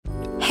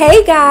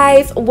Hey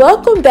guys,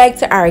 welcome back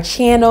to our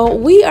channel.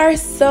 We are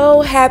so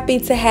happy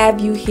to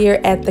have you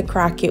here at the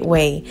Crockett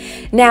Way.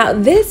 Now,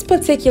 this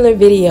particular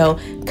video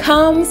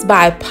comes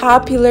by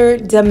popular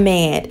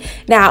demand.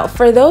 Now,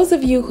 for those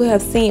of you who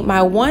have seen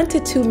my 1 to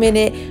 2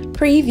 minute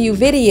preview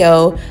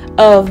video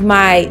of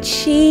my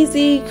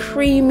cheesy,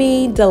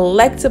 creamy,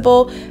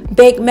 delectable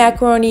baked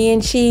macaroni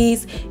and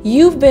cheese,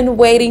 you've been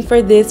waiting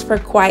for this for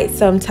quite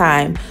some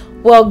time.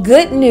 Well,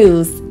 good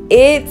news.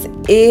 It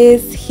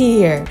is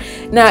here.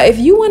 Now, if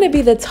you want to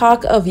be the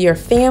talk of your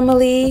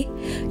family,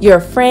 your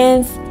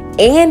friends,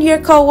 and your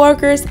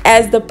coworkers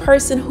as the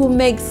person who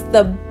makes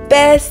the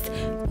best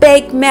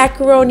baked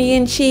macaroni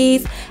and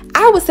cheese,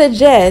 I would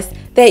suggest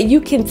that you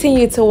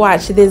continue to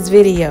watch this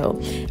video.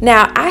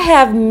 Now, I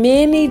have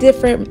many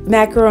different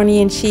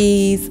macaroni and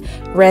cheese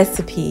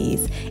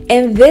recipes,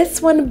 and this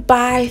one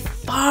by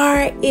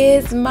far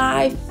is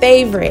my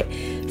favorite.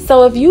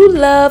 So if you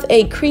love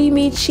a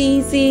creamy,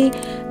 cheesy,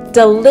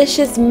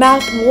 delicious,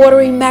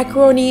 mouth-watering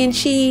macaroni and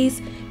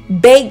cheese,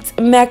 baked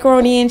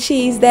macaroni and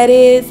cheese that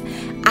is,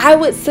 I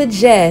would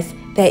suggest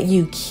that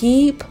you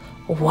keep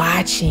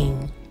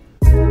watching.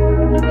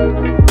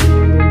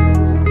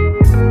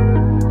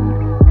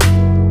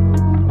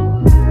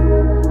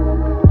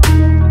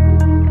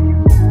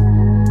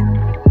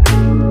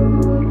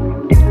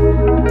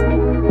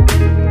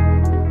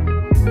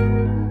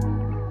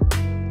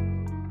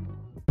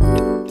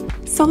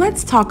 So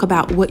let's talk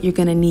about what you're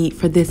going to need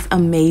for this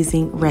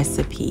amazing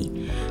recipe.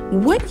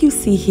 What you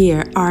see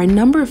here are a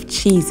number of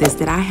cheeses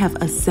that I have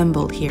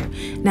assembled here.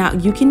 Now,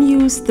 you can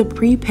use the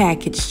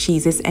pre-packaged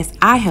cheeses as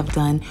I have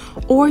done,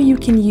 or you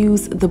can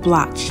use the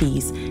block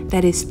cheese.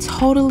 That is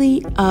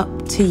totally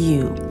up to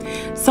you.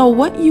 So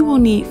what you will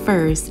need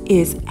first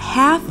is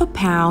half a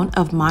pound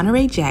of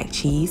Monterey Jack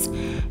cheese,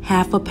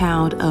 half a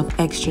pound of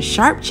extra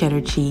sharp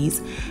cheddar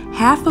cheese,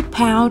 half a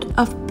pound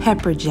of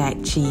pepper jack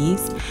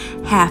cheese,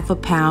 half a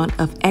pound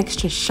of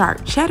extra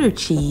sharp cheddar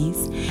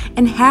cheese,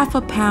 and half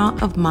a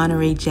pound of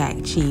Monterey Jack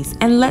cheese.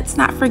 And let's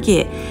not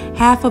forget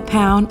half a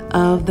pound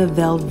of the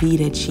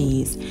Velveeta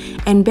cheese.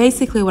 And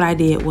basically what I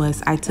did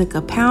was I took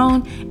a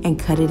pound and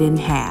cut it in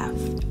half.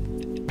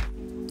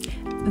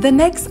 The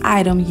next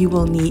item you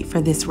will need for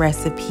this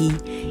recipe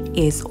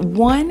is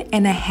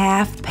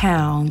 1.5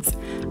 pounds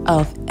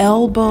of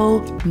elbow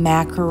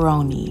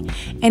macaroni.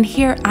 And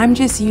here I'm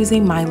just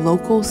using my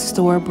local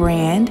store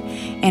brand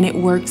and it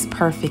works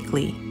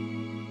perfectly.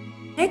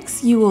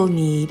 Next you will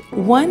need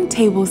 1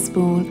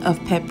 tablespoon of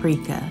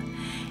paprika.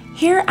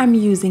 Here I'm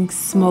using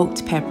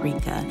smoked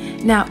paprika.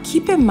 Now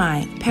keep in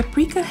mind,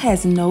 paprika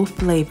has no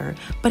flavor,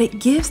 but it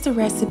gives the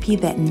recipe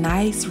that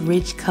nice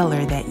rich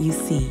color that you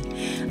see.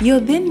 You'll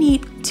then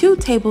need 2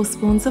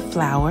 tablespoons of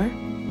flour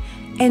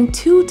and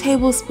 2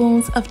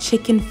 tablespoons of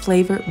chicken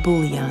flavored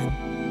bouillon,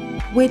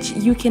 which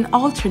you can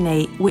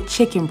alternate with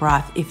chicken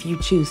broth if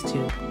you choose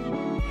to.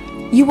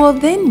 You will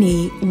then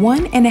need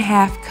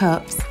 1.5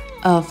 cups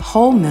of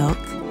whole milk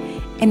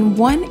and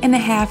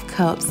 1.5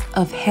 cups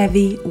of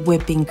heavy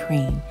whipping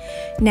cream.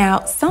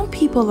 Now, some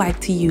people like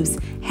to use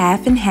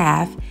half and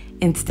half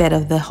instead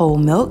of the whole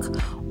milk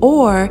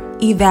or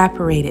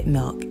evaporated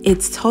milk.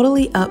 It's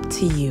totally up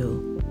to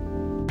you.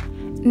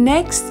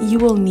 Next, you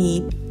will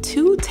need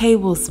 2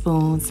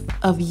 tablespoons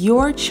of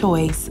your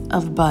choice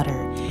of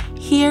butter.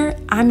 Here,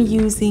 I'm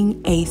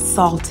using a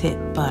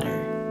salted butter.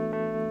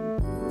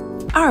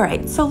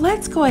 Alright, so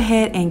let's go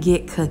ahead and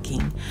get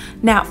cooking.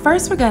 Now,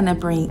 first we're going to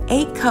bring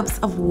 8 cups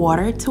of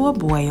water to a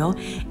boil,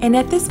 and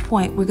at this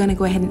point we're going to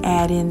go ahead and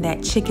add in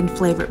that chicken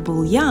flavored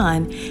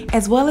bouillon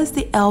as well as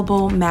the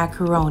elbow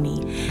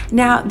macaroni.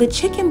 Now, the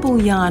chicken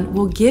bouillon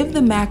will give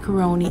the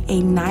macaroni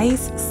a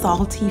nice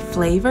salty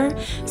flavor,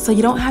 so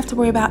you don't have to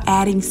worry about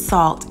adding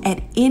salt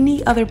at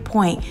any other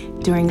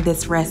point during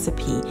this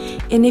recipe.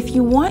 And if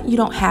you want, you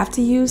don't have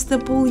to use the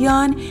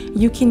bouillon.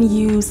 You can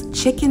use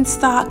chicken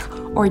stock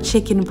or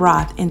chicken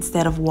broth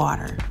instead of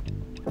water.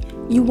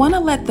 You want to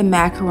let the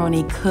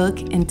macaroni cook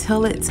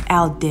until it's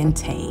al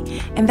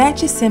dente, and that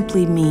just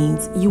simply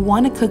means you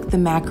want to cook the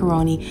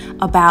macaroni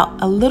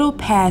about a little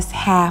past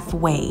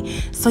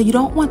halfway. So you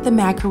don't want the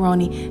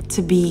macaroni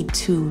to be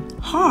too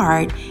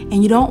hard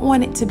and you don't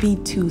want it to be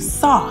too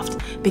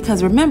soft,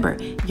 because remember,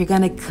 you're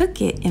going to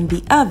cook it in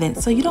the oven,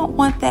 so you don't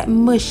want that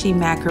mushy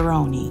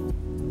macaroni.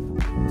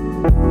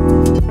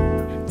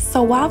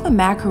 So while the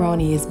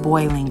macaroni is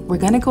boiling, we're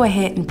going to go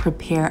ahead and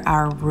prepare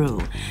our roux.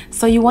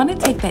 So you want to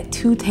take that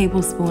 2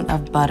 tablespoons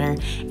of butter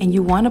and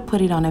you want to put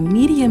it on a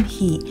medium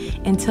heat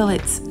until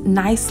it's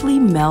nicely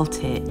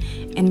melted.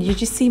 And you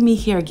just see me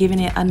here giving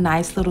it a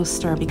nice little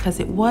stir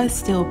because it was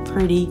still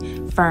pretty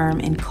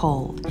firm and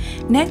cold.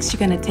 Next,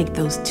 you're going to take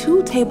those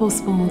 2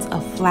 tablespoons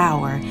of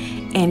flour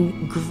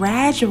and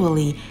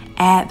gradually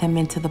add them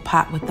into the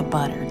pot with the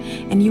butter.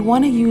 And you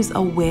want to use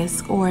a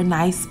whisk or a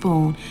nice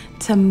spoon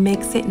to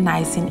mix it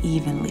nice and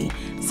evenly.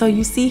 So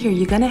you see here,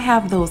 you're going to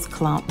have those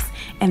clumps,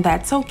 and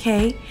that's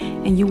okay.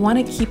 And you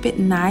want to keep it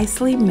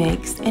nicely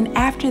mixed. And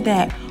after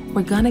that,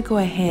 we're gonna go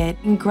ahead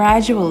and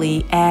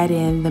gradually add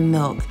in the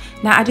milk.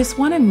 Now, I just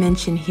wanna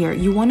mention here,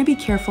 you wanna be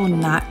careful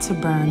not to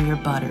burn your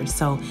butter,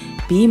 so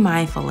be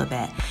mindful of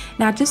that.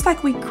 Now, just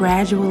like we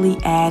gradually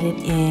added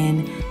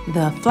in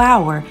the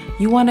flour,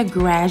 you wanna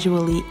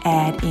gradually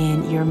add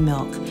in your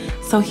milk.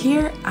 So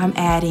here I'm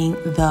adding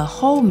the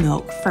whole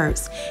milk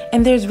first,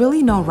 and there's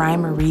really no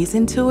rhyme or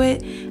reason to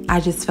it.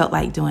 I just felt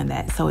like doing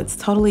that. So it's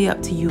totally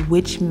up to you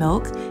which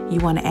milk you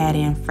want to add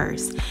in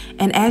first.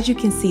 And as you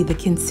can see, the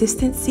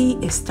consistency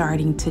is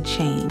starting to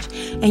change,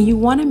 and you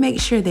want to make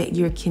sure that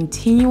you're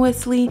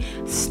continuously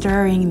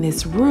stirring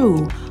this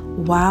roux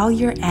while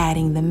you're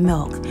adding the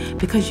milk,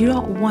 because you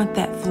don't want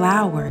that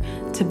flour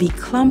to be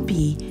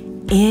clumpy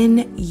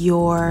in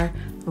your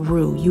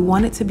roux. You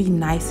want it to be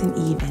nice and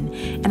even.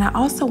 And I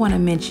also want to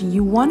mention,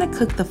 you want to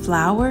cook the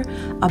flour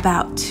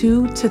about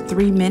 2 to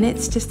 3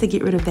 minutes just to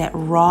get rid of that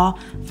raw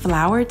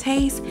flour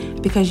taste,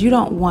 because you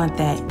don't want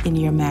that in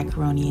your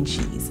macaroni and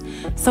cheese.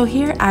 So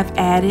here I've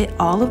added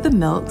all of the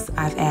milks.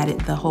 I've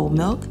added the whole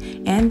milk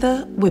and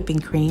the whipping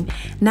cream.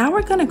 Now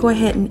we're going to go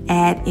ahead and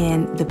add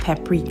in the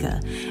paprika.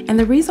 And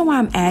the reason why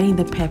I'm adding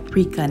the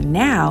paprika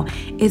now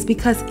is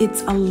because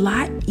it's a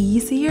lot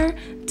easier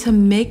to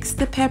mix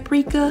the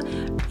paprika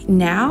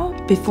now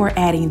before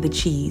adding the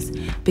cheese,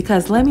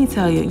 because let me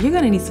tell you, you're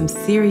gonna need some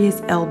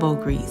serious elbow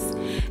grease.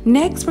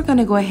 Next, we're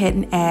gonna go ahead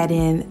and add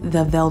in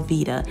the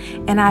Velveeta,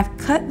 and I've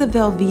cut the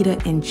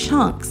Velveeta in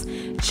chunks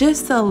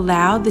just to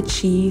allow the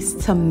cheese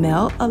to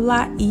melt a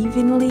lot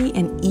evenly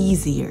and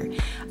easier.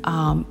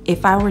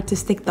 If I were to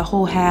stick the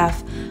whole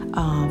half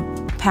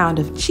pound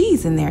of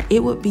cheese in there,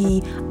 it would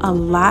be a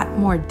lot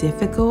more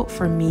difficult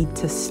for me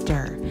to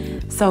stir.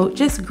 So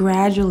just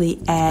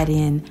gradually add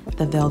in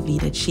the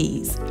Velveeta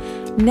cheese.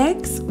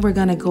 Next, we're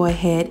gonna go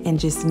ahead and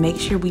just make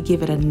sure we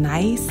give it a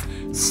nice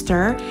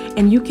stir,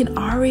 and you can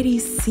already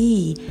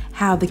see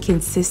how the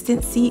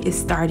consistency is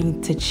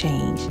starting to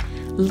change.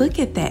 Look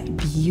at that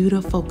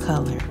beautiful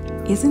color.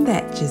 Isn't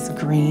that just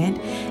grand?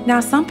 Now,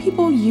 some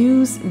people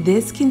use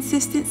this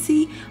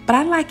consistency, but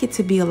I like it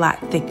to be a lot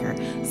thicker.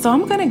 So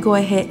I'm gonna go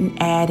ahead and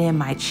add in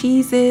my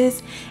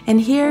cheeses.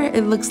 And here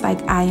it looks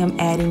like I am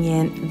adding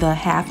in the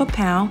half a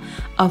pound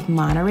of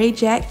Monterey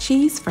Jack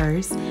cheese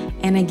first.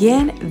 And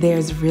again,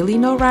 there's really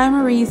no rhyme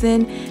or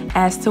reason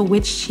as to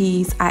which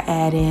cheese I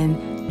add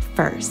in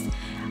first.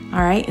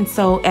 All right, and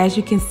so as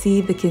you can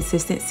see, the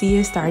consistency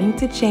is starting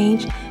to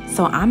change.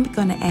 So I'm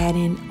gonna add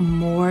in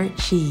more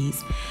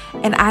cheese.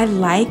 And I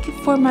like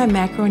for my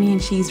macaroni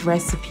and cheese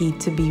recipe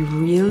to be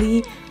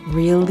really,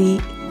 really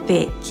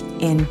thick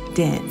and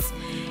dense.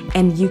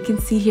 And you can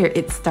see here,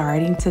 it's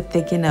starting to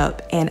thicken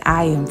up, and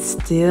I am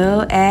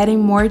still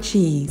adding more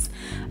cheese.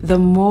 The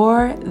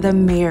more, the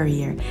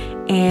merrier.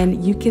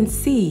 And you can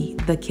see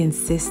the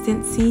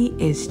consistency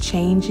is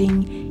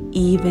changing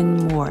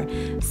even more.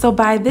 So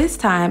by this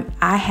time,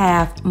 I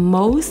have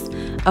most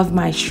of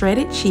my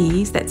shredded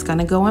cheese that's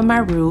gonna go in my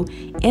roux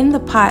in the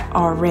pot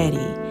already.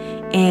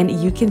 And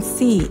you can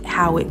see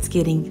how it's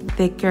getting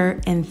thicker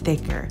and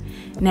thicker.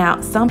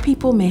 Now, some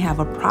people may have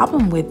a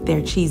problem with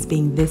their cheese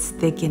being this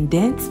thick and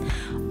dense,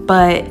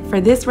 but for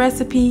this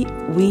recipe,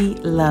 we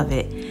love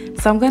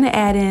it. So I'm gonna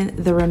add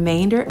in the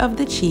remainder of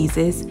the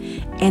cheeses,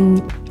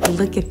 and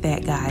look at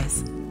that,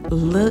 guys.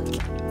 Look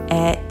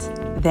at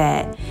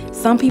that.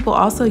 Some people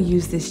also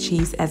use this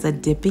cheese as a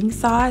dipping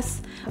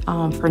sauce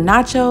for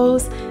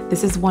nachos.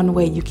 This is one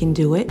way you can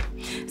do it.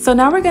 So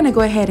now we're gonna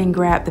go ahead and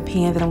grab the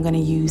pan that I'm gonna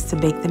use to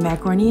bake the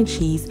macaroni and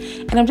cheese,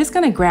 and I'm just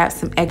gonna grab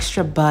some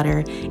extra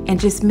butter and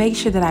just make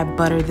sure that I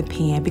butter the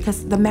pan,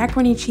 because the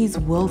macaroni and cheese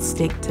will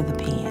stick to the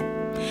pan.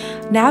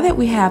 Now that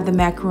we have the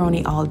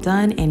macaroni all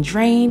done and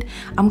drained,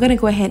 I'm gonna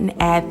go ahead and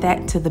add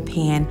that to the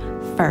pan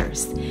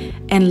first.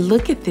 And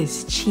look at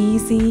this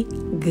cheesy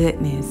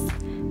goodness,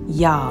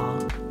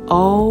 y'all.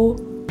 Oh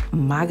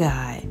my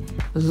God,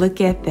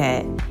 look at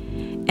that.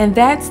 And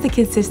that's the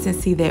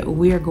consistency that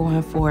we're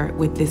going for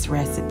with this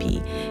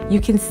recipe. You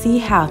can see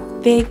how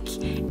thick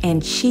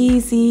and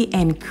cheesy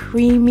and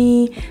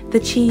creamy the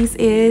cheese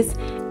is.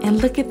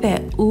 And look at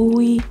that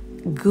ooey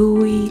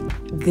gooey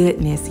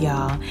goodness,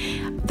 y'all.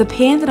 The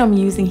pan that I'm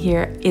using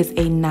here is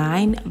a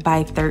 9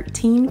 by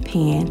 13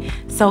 pan,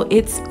 so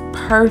it's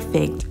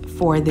perfect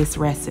for this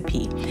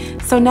recipe.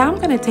 So now I'm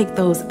gonna take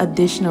those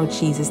additional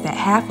cheeses, that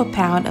half a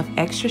pound of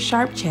extra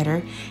sharp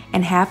cheddar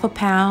and half a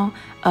pound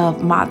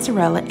of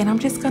mozzarella, and I'm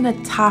just gonna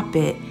top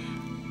it,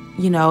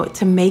 you know,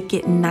 to make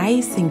it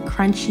nice and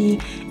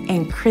crunchy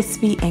and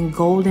crispy and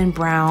golden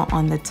brown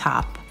on the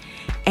top.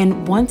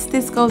 And once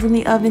this goes in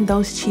the oven,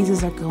 those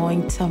cheeses are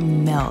going to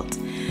melt.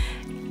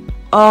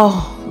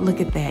 Oh, look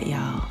at that,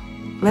 y'all.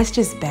 Let's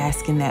just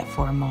bask in that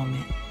for a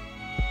moment.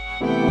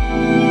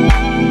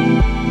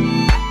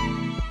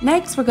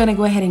 Next, we're gonna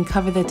go ahead and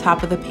cover the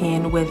top of the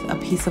pan with a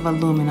piece of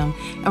aluminum,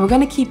 and we're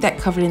gonna keep that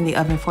covered in the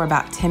oven for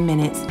about 10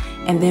 minutes,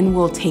 and then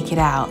we'll take it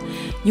out.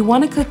 You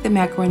wanna cook the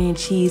macaroni and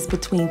cheese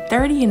between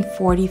 30 and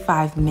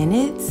 45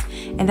 minutes,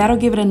 and that'll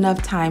give it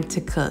enough time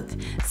to cook.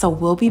 So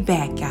we'll be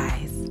back,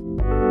 guys.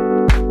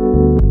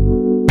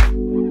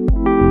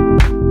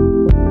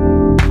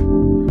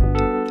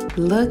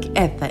 Look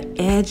at the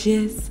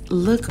edges.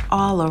 Look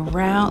all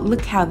around.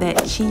 Look how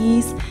that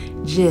cheese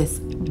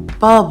just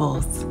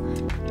bubbles.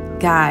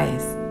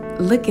 Guys,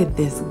 look at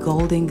this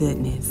golden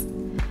goodness.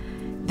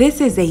 This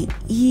is an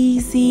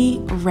easy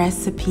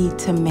recipe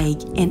to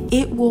make, and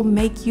it will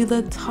make you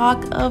the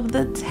talk of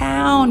the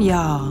town,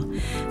 y'all.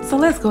 So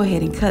let's go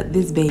ahead and cut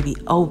this baby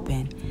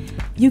open.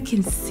 You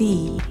can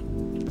see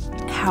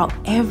how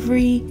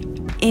every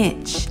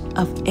inch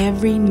of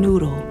every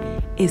noodle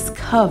is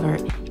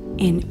covered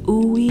in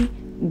ooey,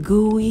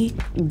 gooey,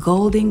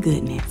 golden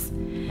goodness.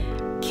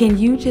 Can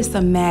you just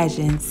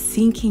imagine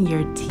sinking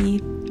your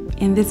teeth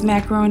in this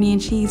macaroni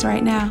and cheese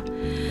right now?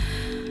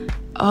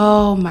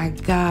 Oh my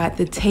God,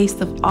 the taste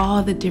of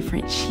all the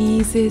different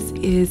cheeses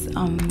is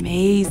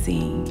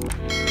amazing.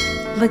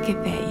 Look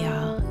at that,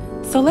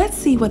 y'all. So let's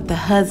see what the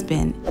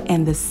husband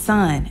and the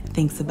son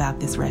thinks about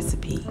this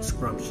recipe.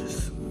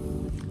 Scrumptious.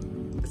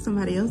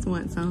 Somebody else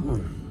wants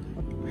some.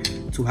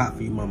 Too hot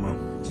for you, mama.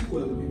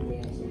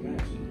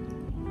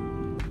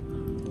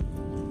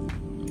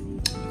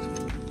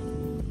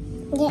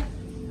 Yeah.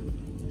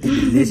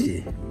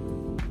 Delicious.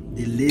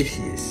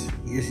 Delicious.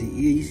 Yes, it is.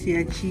 You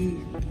see that cheese?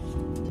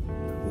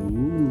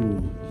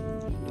 Ooh.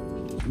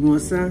 You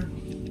want some?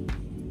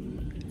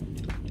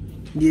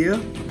 Yeah.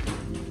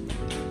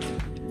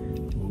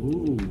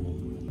 Ooh.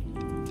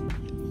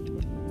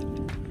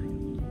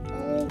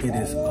 It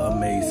is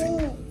amazing.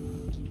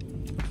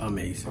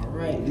 Amazing. All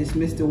right, this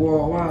Mr.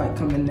 Worldwide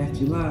coming at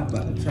you live,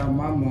 about to try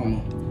my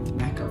mama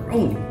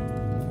macaroni.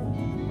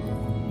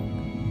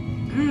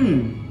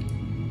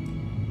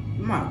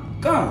 My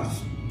gosh.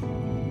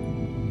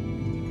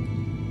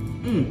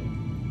 Oh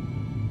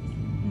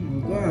my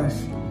gosh.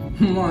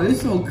 Mom,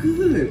 it's so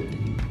good.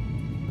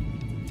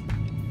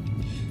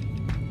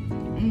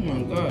 Oh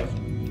my gosh.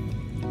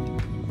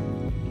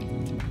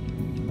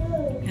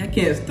 I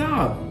can't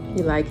stop.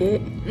 You like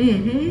it?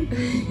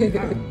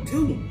 I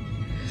do.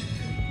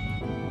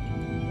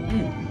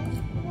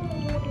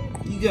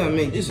 You gotta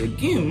make this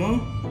again, Mom.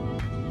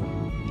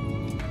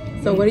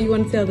 So what do you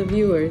want to tell the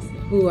viewers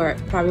who are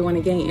probably want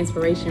to gain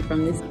inspiration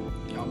from this?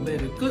 Y'all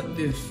better cook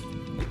this.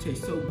 It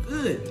tastes so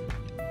good.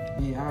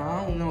 Yeah,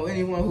 I don't know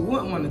anyone who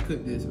wouldn't want to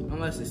cook this,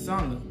 unless it's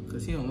Sana,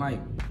 because he don't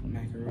like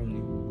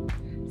macaroni.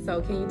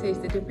 So can you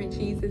taste the different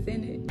cheeses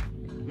in it?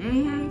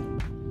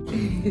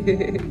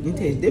 It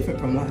tastes different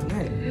from last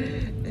night.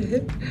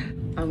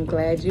 I'm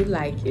glad you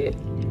like it.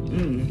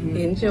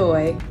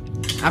 Enjoy.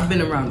 I've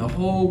been around the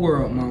whole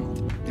world,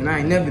 Mom, and I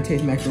ain't never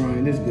tasted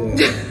macaroni this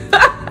good.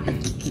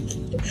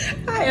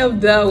 I am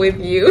done with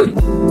you.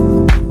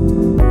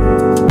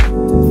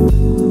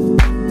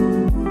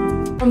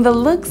 From the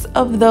looks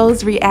of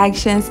those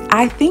reactions,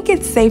 I think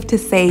it's safe to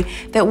say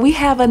that we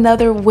have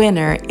another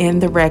winner in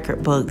the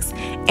record books.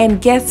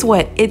 And guess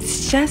what?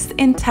 It's just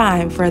in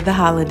time for the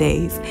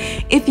holidays.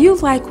 If you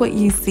like what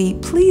you see,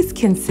 please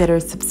consider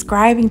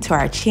subscribing to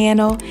our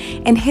channel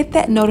and hit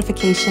that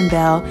notification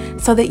bell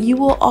so that you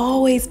will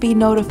always be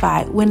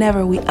notified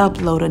whenever we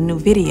upload a new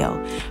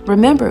video.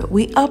 Remember,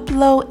 we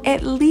upload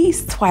at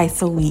least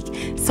twice a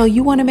week, so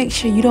you want to make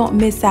sure you don't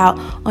miss out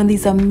on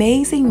these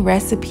amazing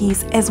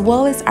recipes as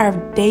well as our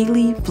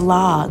daily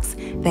vlogs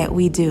that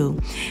we do.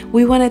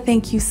 We want to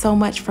thank you so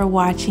much for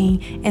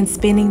watching and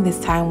spending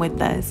this time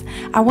with us.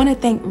 I want to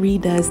thank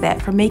Redoes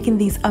That for making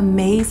these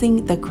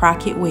amazing The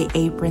Crockett Way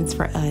aprons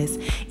for us.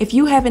 If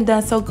you haven't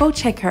done so, go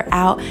check her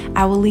out.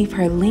 I will leave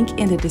her link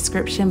in the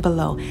description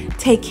below.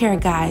 Take care,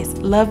 guys.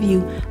 Love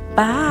you.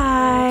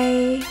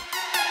 Bye.